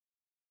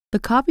The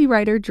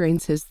copywriter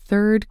drains his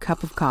third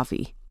cup of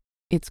coffee.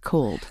 It's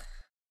cold.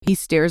 He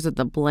stares at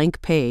the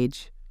blank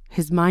page,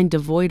 his mind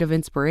devoid of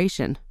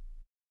inspiration.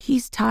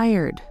 He's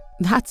tired.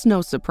 That's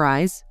no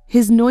surprise.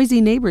 His noisy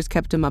neighbors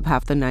kept him up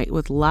half the night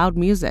with loud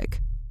music.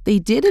 They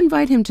did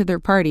invite him to their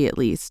party at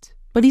least,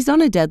 but he's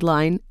on a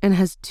deadline and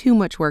has too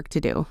much work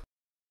to do.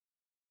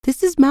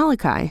 This is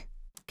Malachi,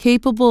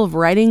 capable of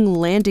writing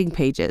landing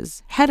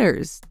pages,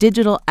 headers,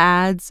 digital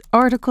ads,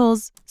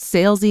 articles,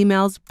 sales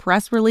emails,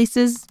 press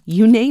releases,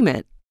 you name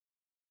it.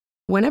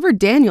 Whenever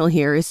Daniel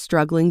here is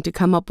struggling to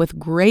come up with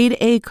grade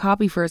A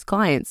copy for his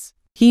clients,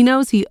 he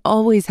knows he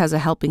always has a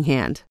helping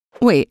hand.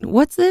 Wait,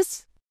 what's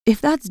this?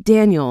 If that's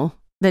Daniel,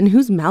 then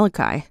who's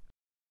Malachi?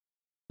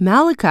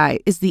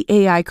 Malachi is the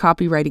AI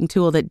copywriting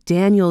tool that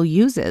Daniel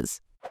uses.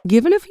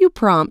 Given a few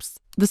prompts,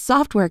 the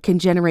software can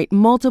generate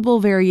multiple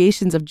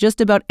variations of just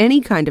about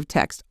any kind of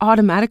text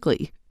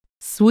automatically.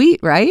 Sweet,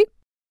 right?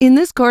 In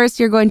this course,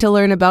 you're going to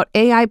learn about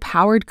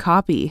AI-powered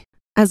copy.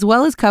 As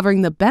well as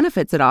covering the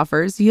benefits it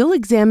offers, you'll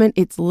examine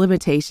its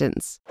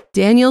limitations.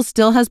 Daniel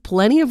still has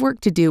plenty of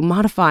work to do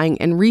modifying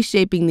and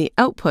reshaping the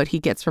output he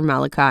gets from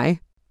Malachi.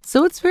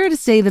 So it's fair to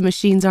say the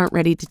machines aren't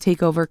ready to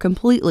take over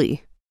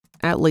completely.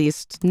 At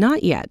least,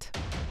 not yet.